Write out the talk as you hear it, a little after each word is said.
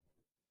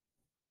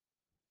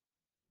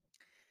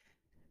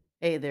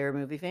Hey there,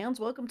 movie fans.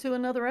 Welcome to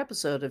another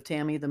episode of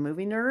Tammy the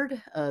Movie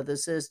Nerd.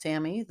 This is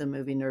Tammy, the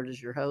Movie Nerd,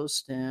 is your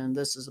host, and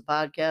this is a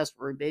podcast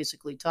where we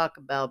basically talk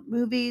about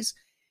movies,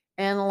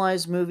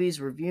 analyze movies,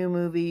 review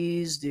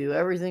movies, do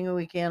everything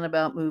we can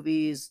about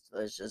movies.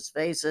 Let's just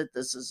face it,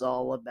 this is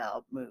all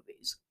about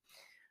movies.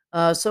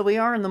 So we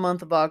are in the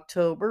month of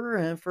October,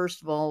 and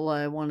first of all,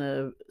 I want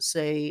to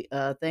say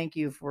thank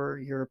you for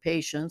your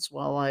patience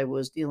while I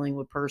was dealing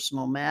with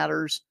personal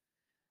matters.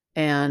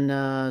 And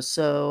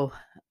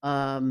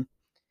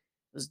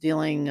was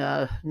dealing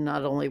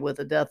not only with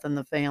a death in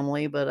the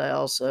family, but I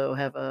also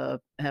have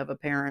a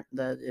parent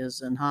that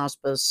is in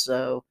hospice.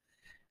 So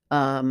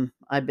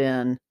I've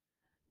been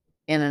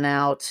in and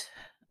out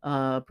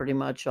pretty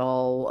much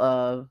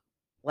all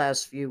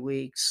last few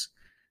weeks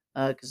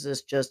because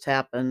this just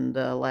happened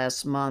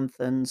last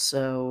month, and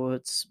so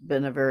it's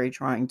been a very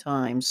trying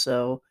time.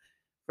 So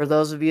for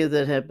those of you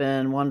that have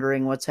been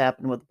wondering what's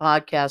happened with the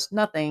podcast,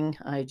 nothing.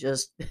 I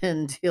just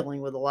been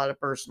dealing with a lot of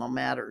personal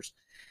matters.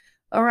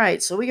 All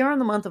right, so we are in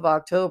the month of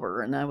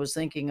October, and I was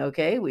thinking,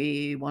 okay,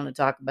 we want to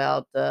talk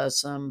about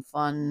some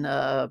fun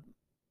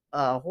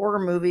horror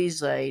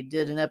movies. I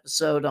did an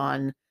episode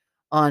on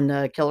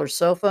Killer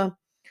Sofa,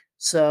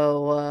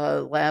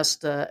 so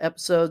last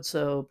episode.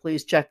 So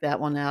please check that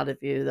one out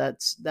if you.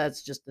 That's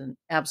just an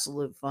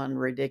absolute fun,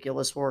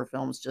 ridiculous horror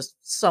film. It's just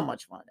so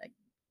much fun. I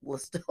will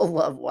still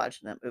love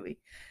watching that movie.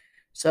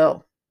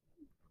 So,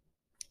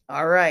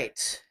 all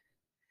right.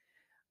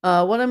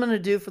 What I'm going to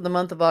do for the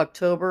month of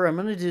October, I'm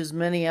going to do as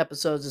many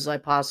episodes as I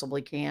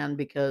possibly can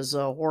because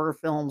horror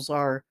films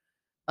are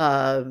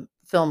uh,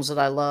 films that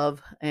I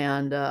love,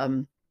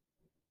 and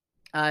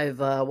I've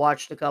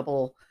watched a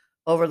couple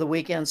over the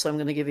weekend, so I'm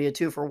going to give you a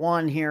two for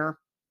one here.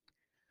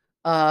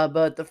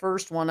 But the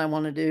first one I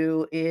want to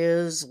do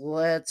is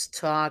let's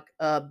talk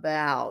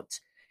about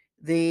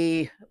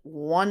the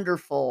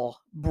wonderful,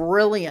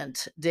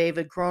 brilliant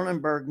David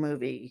Cronenberg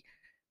movie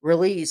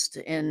released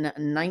in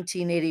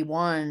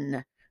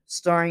 1981,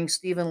 starring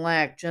Stephen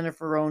Lack,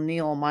 Jennifer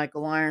O'Neill,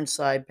 Michael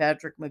Ironside,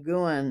 Patrick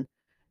McGowan,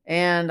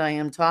 and I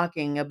am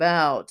talking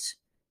about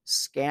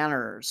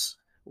Scanners.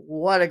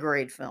 What a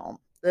great film!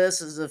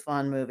 This is a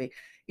fun movie.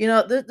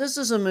 This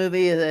is a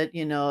movie that,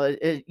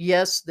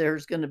 yes,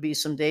 there's going to be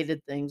some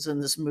dated things in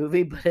this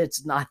movie, but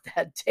it's not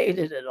that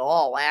dated at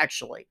all,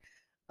 actually.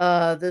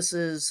 This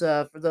is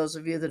for those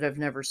of you that have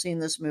never seen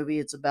this movie.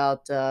 It's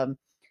about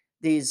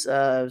these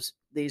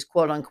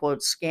quote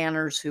unquote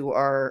scanners who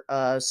are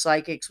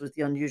psychics with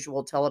the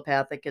unusual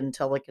telepathic and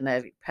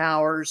telekinetic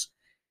powers.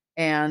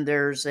 And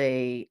there's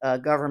a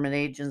government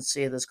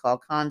agency that's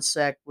called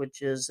CONSEC,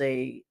 which is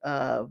a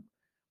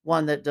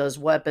one that does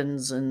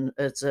weapons, and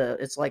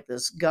it's like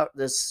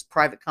this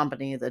private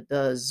company that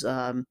does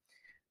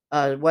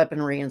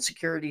weaponry and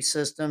security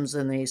systems,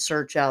 and they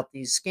search out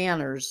these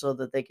scanners so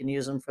that they can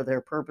use them for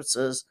their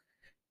purposes.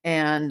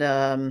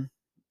 And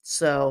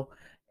so,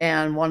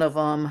 and one of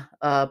them,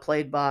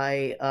 played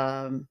by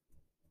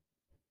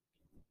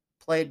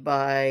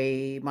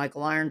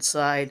Michael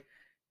Ironside,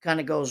 kind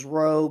of goes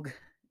rogue,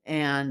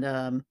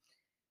 and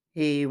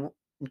he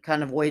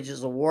kind of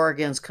wages a war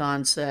against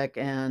CONSEC,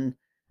 and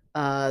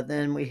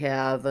then we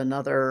have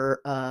another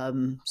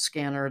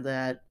scanner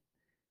that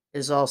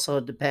is also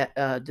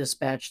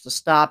dispatched to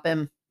stop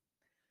him.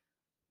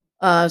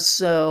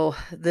 So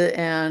the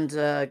and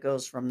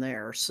goes from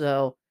there.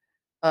 So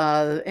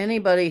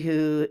anybody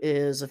who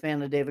is a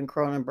fan of David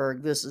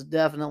Cronenberg, this is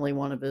definitely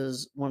one of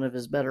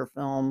his better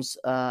films.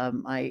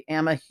 I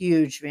am a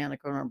huge fan of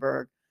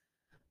Cronenberg.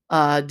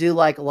 Do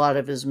like a lot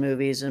of his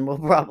movies, and we'll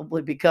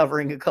probably be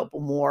covering a couple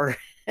more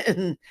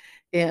in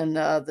in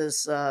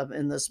this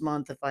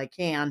month if I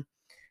can.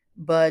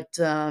 But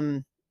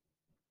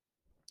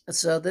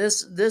so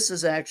this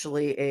is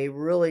actually a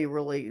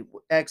really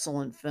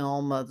excellent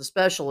film. The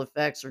special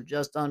effects are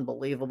just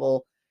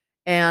unbelievable,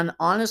 and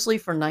honestly,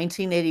 for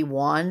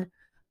 1981,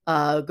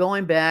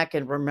 going back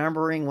and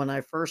remembering when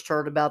I first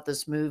heard about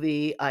this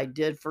movie, I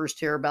did first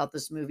hear about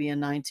this movie in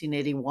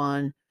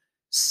 1981.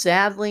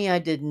 Sadly, I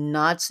did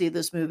not see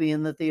this movie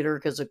in the theater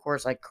because, of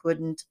course, I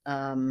couldn't.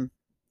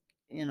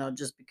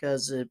 Just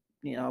because I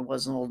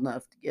wasn't old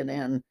enough to get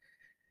in.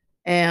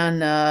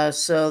 And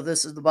so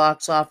this is the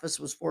box office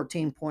was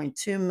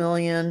 14.2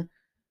 million.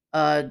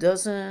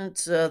 Doesn't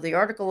The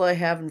article I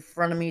have in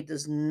front of me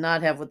does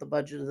not have what the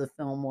budget of the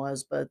film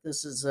was, but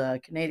this is a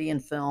Canadian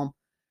film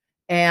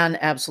and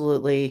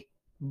absolutely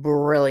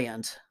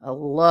brilliant. I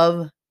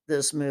love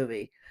this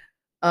movie.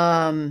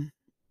 Um,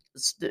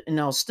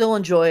 still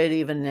enjoy it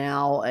even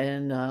now.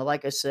 And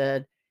like I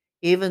said,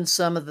 even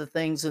some of the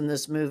things in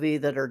this movie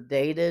that are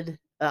dated,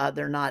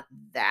 they're not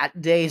that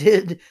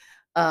dated.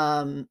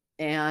 And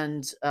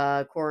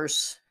Of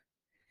course,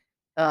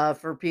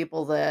 for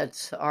people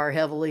that are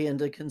heavily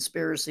into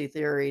conspiracy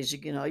theories,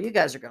 you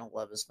guys are going to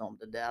love this film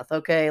to death.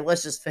 Okay,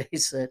 let's just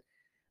face it.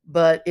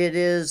 But it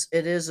is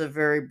a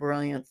very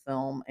brilliant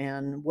film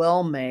and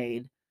well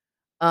made.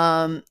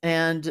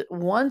 And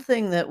one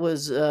thing that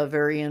was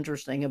very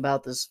interesting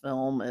about this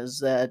film is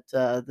that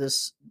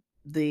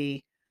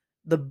the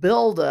the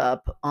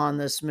buildup on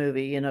this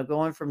movie,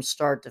 going from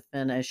start to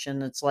finish,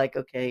 and it's like,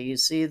 okay, you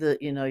see the,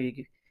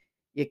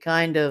 you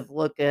kind of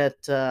look at,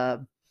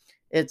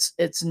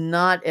 it's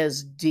not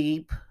as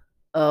deep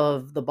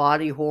of the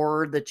body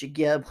horror that you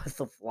get with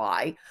The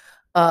Fly,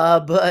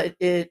 but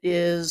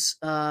it's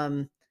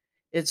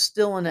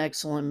still an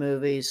excellent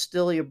movie,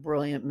 still a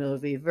brilliant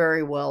movie,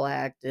 very well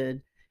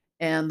acted.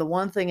 And the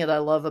one thing that I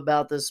love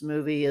about this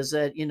movie is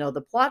that,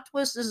 the plot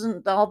twist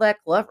isn't all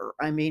that clever.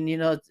 I mean,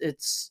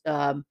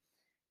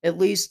 at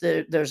least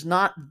there's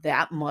not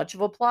that much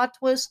of a plot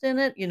twist in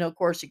it. Of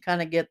course, you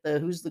kind of get the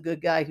who's the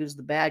good guy, who's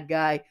the bad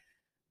guy,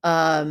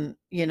 kind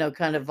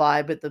of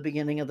vibe at the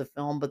beginning of the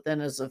film, but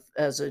then as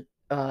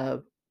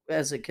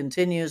it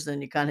continues,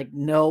 then you kind of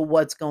know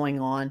what's going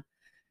on.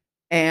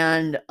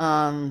 And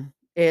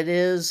it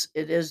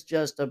is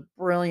just a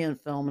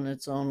brilliant film in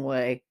its own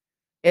way.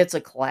 It's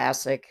a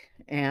classic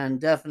and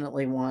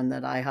definitely one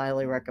that I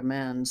highly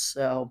recommend.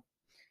 So,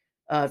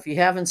 if you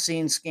haven't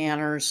seen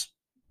Scanners,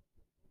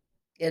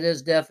 it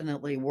is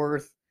definitely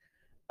worth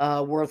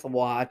a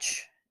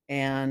watch,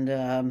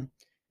 and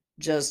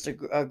just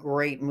a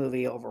great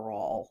movie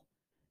overall.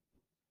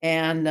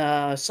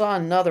 And saw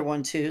another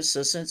one too.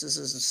 So since this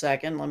is the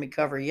second, let me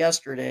cover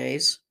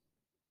yesterday's.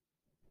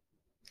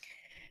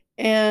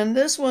 And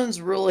this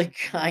one's really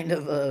kind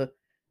of a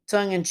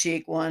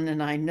tongue-in-cheek one,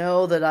 and I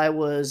know that I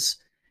was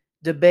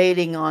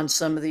debating on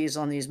some of these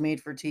on these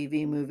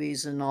made-for-TV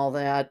movies and all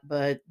that,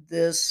 but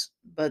this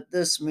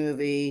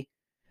movie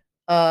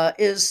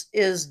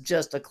is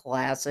just a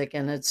classic,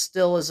 and it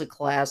still is a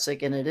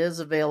classic, and it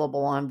is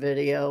available on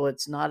video.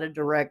 It's not a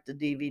direct to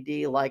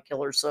DVD like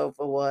Killer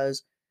Sofa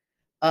was.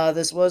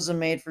 This wasn't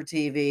made for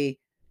TV,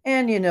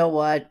 and you know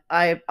what?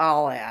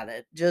 I'll add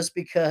it just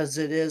because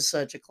it is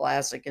such a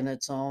classic in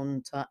its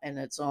own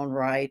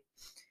right.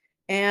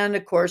 And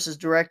of course, is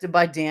directed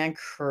by Dan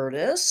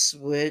Curtis,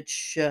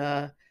 which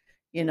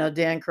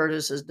Dan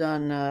Curtis has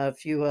done a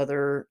few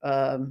other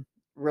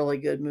really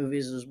good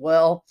movies as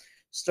well,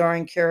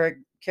 starring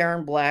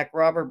Karen Black,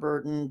 Robert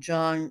Burton,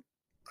 John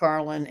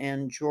Carlin,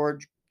 and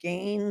George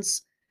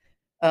Gaines.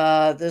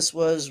 This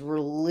was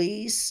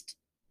released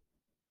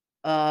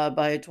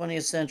by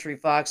 20th Century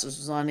Fox. This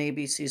was on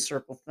ABC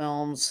Circle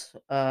Films.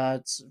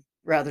 It's a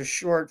rather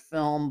short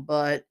film,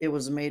 but it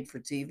was a made for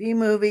TV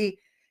movie.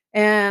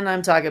 And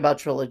I'm talking about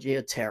Trilogy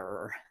of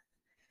Terror.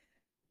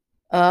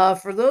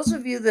 For those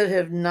of you that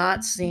have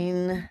not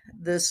seen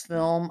this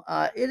film,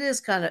 actually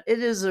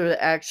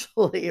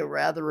a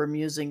rather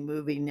amusing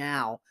movie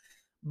now.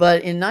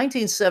 But in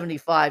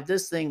 1975,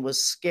 this thing was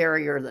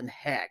scarier than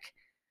heck.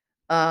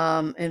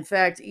 In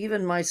fact,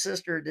 even my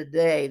sister to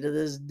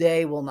this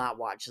day, will not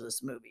watch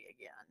this movie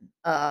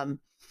again.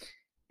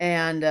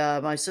 And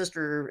my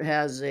sister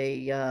has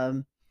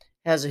a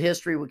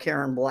history with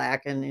Karen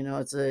Black, and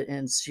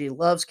and she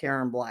loves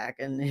Karen Black,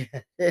 and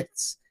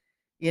it's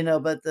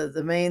but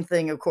the main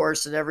thing, of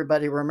course, that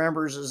everybody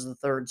remembers is the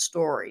third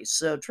story.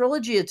 So,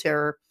 Trilogy of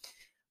Terror,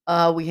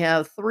 we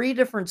have three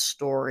different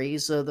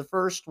stories. The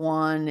first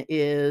one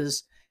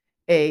is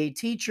a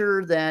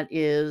teacher that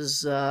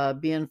is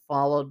being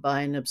followed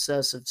by an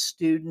obsessive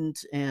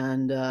student,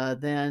 and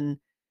then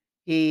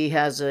he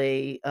has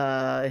a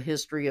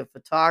history of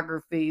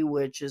photography,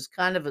 which is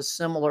kind of a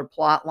similar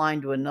plot line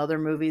to another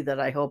movie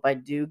that I hope I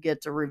do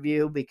get to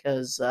review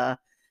because uh,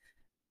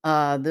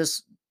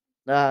 this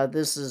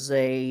this is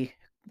a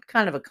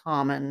kind of a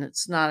common.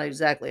 It's not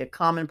exactly a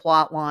common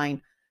plot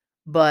line,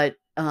 but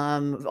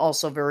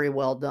also very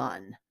well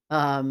done.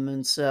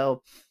 And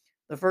so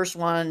the first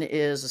one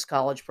is this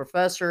college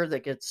professor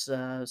that gets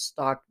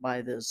stalked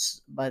by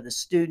the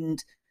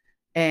student,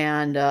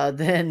 and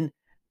then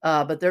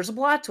but there's a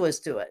plot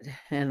twist to it,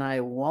 and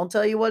I won't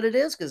tell you what it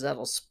is because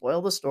that'll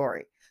spoil the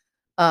story.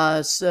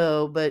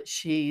 But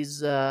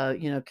she's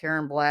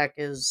Karen Black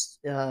is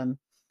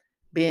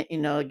being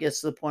it gets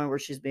to the point where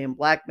she's being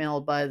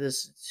blackmailed by the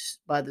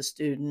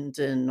student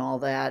and all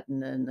that,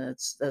 and then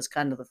that's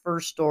kind of the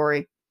first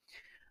story.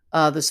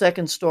 The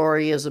second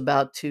story is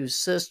about two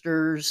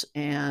sisters,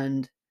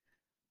 and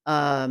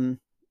um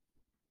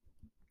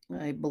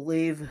I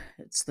believe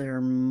it's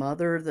their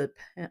mother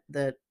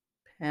that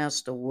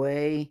passed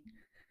away.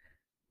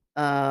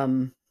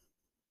 Um,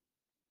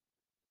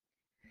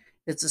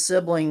 it's a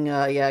sibling,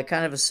 yeah,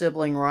 kind of a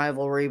sibling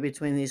rivalry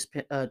between these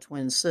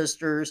twin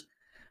sisters.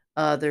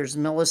 There's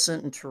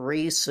Millicent and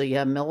Therese. So you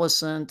have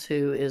Millicent,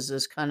 who is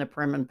this kind of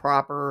prim and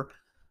proper.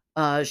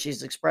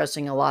 She's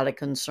expressing a lot of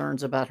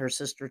concerns about her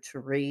sister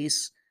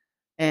Therese,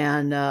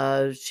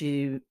 and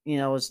she,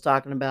 was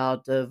talking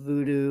about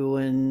voodoo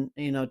and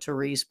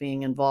Therese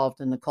being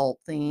involved in occult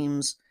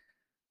themes.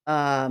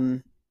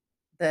 Um,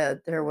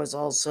 that there was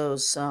also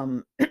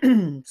some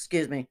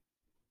excuse me,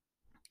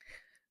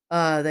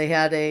 they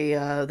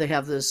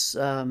have this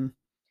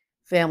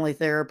family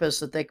therapist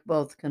that they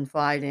both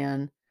confide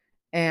in,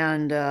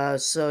 and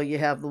so you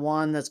have the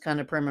one that's kind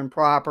of prim and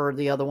proper,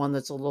 the other one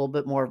that's a little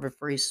bit more of a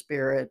free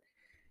spirit,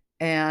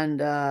 and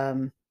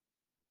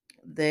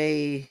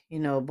they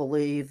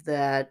believe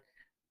that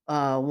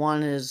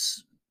one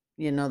is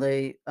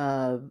they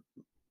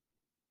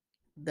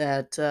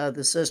that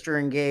the sister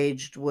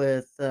engaged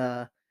with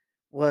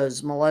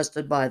was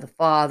molested by the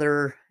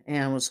father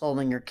and was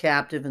holding her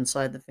captive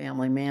inside the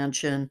family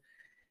mansion.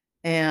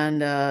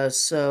 And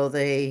so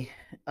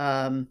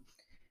um,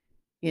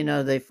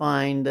 they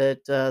find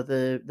that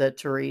that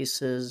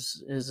Therese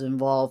is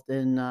involved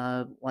in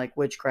like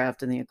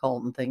witchcraft and the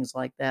occult and things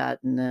like that,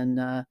 and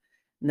then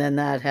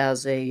that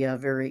has a,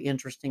 very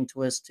interesting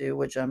twist too,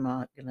 which I'm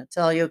not going to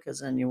tell you because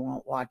then you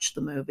won't watch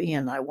the movie,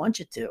 and I want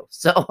you to,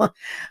 so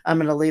I'm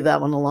going to leave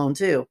that one alone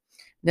too.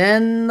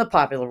 Then the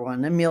popular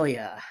one,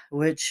 Amelia,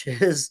 which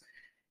is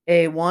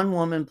a one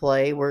woman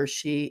play where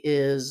she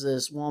is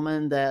this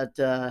woman that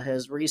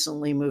has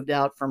recently moved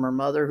out from her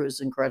mother, who's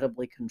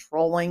incredibly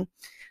controlling.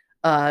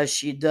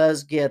 She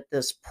does get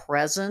this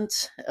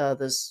present,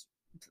 this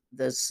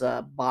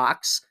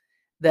box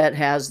that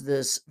has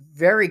this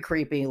very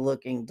creepy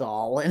looking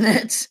doll in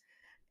it,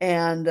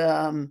 and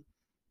and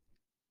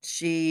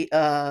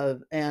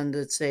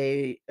it's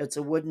a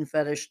wooden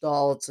fetish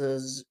doll. It's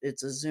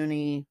a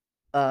Zuni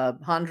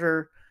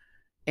hunter,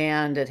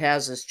 and it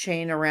has this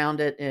chain around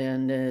it,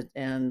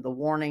 and the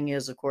warning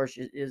is, of course,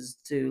 is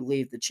to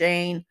leave the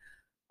chain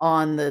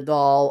on the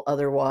doll,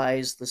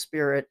 otherwise the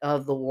spirit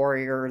of the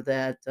warrior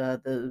that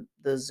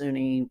the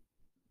Zuni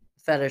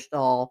fetish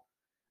doll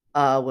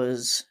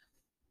was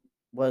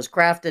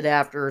crafted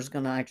after is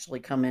going to actually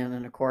come in.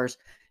 And of course,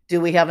 do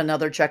we have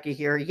another Chucky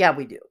here? Yeah,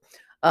 we do.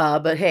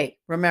 But hey,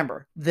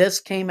 remember, this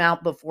came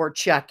out before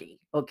Chucky.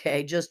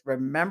 Okay, just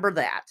remember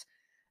that.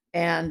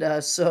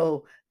 And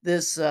so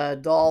this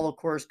doll, of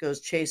course,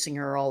 goes chasing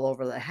her all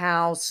over the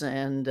house,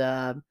 and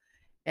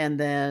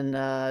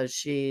then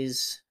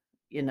she's,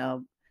 you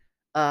know,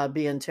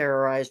 being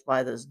terrorized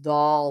by this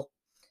doll.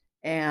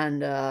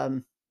 And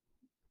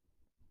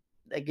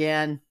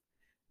again,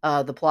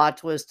 the plot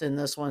twist in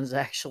this one's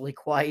actually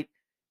quite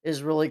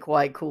is really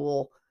quite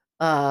cool.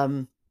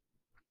 Um,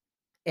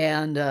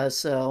 and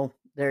so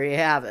there you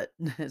have it.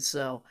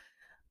 So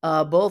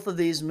both of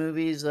these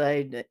movies,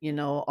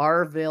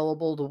 are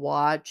available to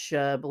watch.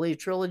 I believe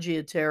Trilogy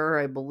of Terror.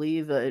 I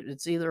believe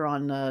it's either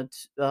on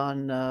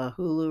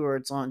Hulu or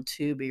it's on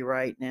Tubi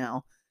right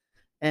now,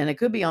 and it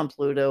could be on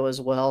Pluto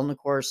as well. And of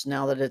course,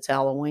 now that it's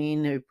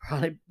Halloween,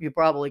 you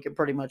probably could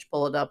pretty much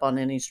pull it up on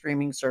any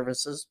streaming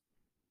services.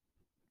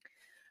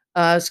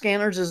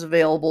 Scanners is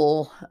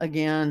available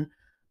again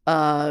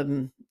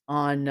on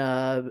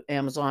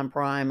Amazon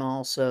Prime.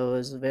 Also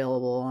is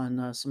available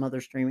on some other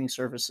streaming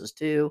services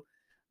too.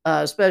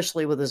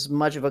 Especially with as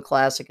much of a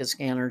classic as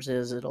Scanners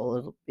is,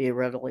 it'll be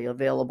readily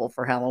available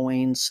for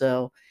Halloween.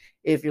 So,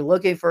 if you're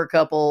looking for a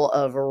couple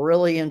of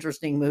really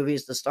interesting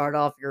movies to start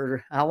off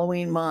your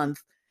Halloween month,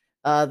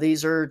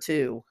 these are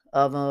two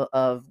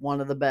of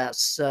one of the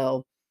best.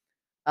 So,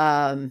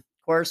 of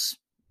course,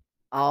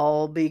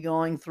 I'll be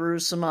going through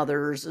some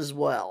others as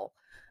well.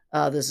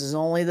 This is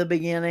only the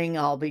beginning.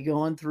 I'll be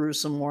going through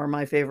some more of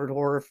my favorite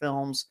horror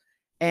films.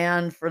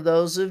 And for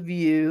those of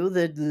you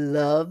that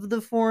love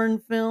the foreign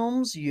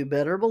films, you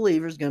better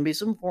believe there's going to be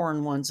some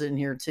foreign ones in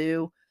here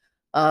too.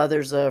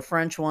 There's a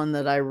French one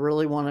that I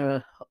really want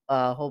to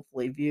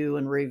hopefully view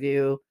and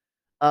review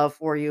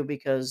for you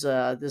because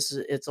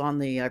it's on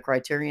the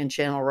Criterion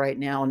channel right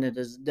now, and it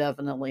is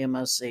definitely a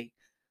must see.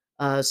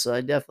 So I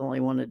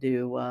definitely want to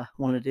do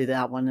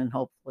that one, and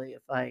hopefully,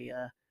 if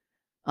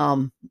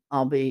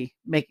I'll be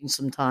making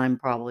some time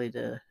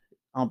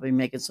I'll be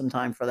making some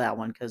time for that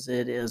one because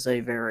it is a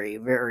very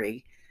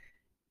very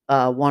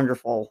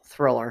wonderful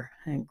thriller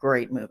and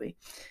great movie.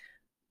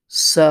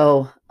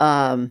 So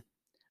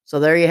so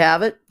there you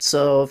have it.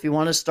 So if you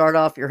want to start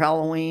off your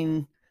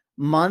Halloween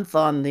month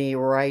on the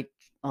right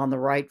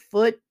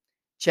foot,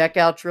 check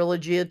out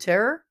Trilogy of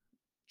Terror,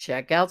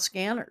 check out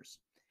Scanners.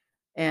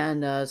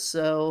 And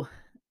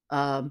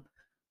um,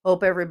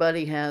 hope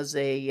everybody has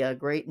a,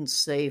 great and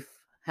safe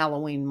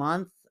Halloween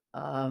month.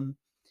 Um,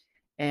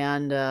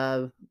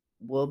 and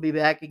we'll be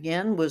back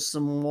again with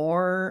some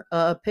more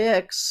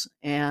picks.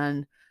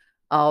 And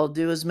I'll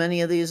do as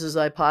many of these as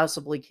I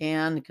possibly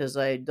can because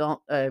I don't,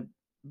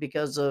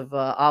 because of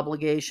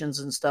obligations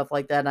and stuff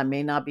like that. I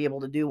may not be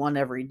able to do one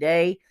every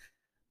day.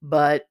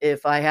 But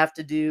if I have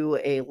to do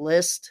a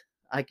list,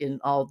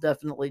 I'll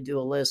definitely do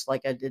a list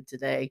like I did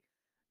today,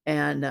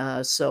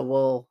 and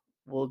so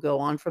we'll go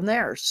on from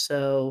there.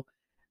 So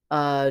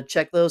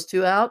check those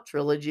two out,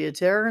 Trilogy of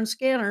Terror and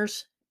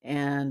Scanners,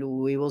 and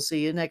we will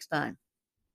see you next time.